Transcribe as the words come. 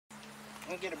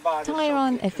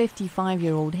Tyron, a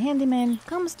 55-year-old handyman,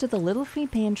 comes to the Little Free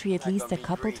Pantry at least a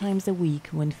couple times a week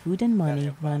when food and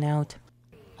money run out.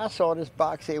 I saw this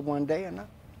box here one day and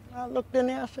I looked in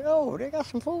there, I said, oh, they got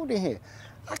some food in here.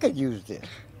 I could use this.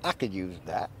 I could use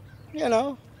that, you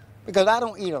know, because I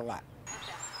don't eat a lot.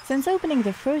 Since opening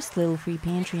the first Little Free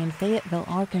Pantry in Fayetteville,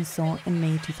 Arkansas in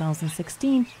May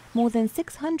 2016, more than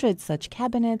 600 such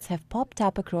cabinets have popped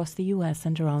up across the U.S.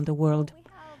 and around the world.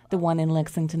 The one in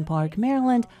Lexington Park,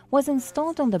 Maryland, was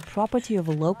installed on the property of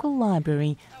a local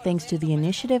library thanks to the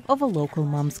initiative of a local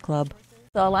moms club.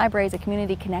 The library is a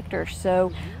community connector,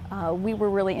 so we were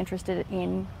really interested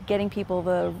in getting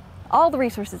people all the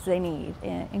resources they need,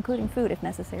 including food if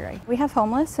necessary. We have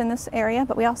homeless in this area,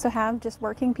 but we also have just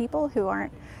working people who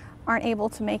aren't able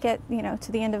to make it,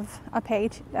 to the end of a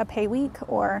pay week,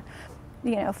 or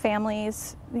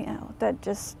families,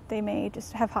 that they may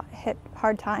just have hit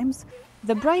hard times.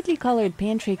 The brightly colored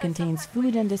pantry contains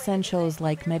food and essentials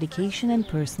like medication and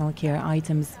personal care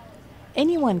items.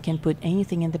 Anyone can put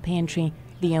anything in the pantry.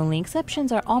 The only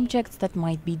exceptions are objects that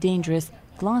might be dangerous,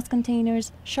 glass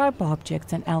containers, sharp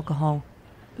objects, and alcohol.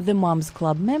 The Moms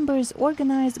Club members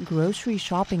organize grocery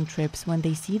shopping trips when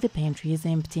they see the pantry is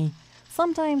empty.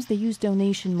 Sometimes they use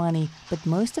donation money, but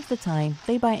most of the time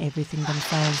they buy everything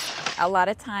themselves. A lot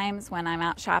of times when I'm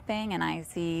out shopping and I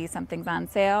see something's on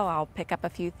sale, I'll pick up a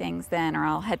few things then, or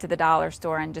I'll head to the dollar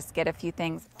store and just get a few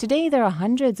things. Today there are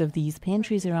hundreds of these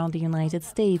pantries around the United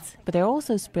States, but they're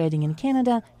also spreading in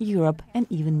Canada, Europe, and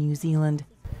even New Zealand.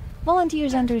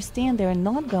 Volunteers understand they're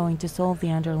not going to solve the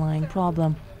underlying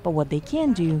problem, but what they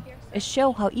can do is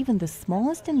show how even the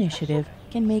smallest initiative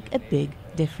can make a big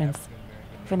difference.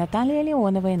 For Nataliya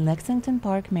Leonova in Lexington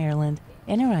Park, Maryland,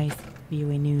 NRI's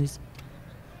VOA News.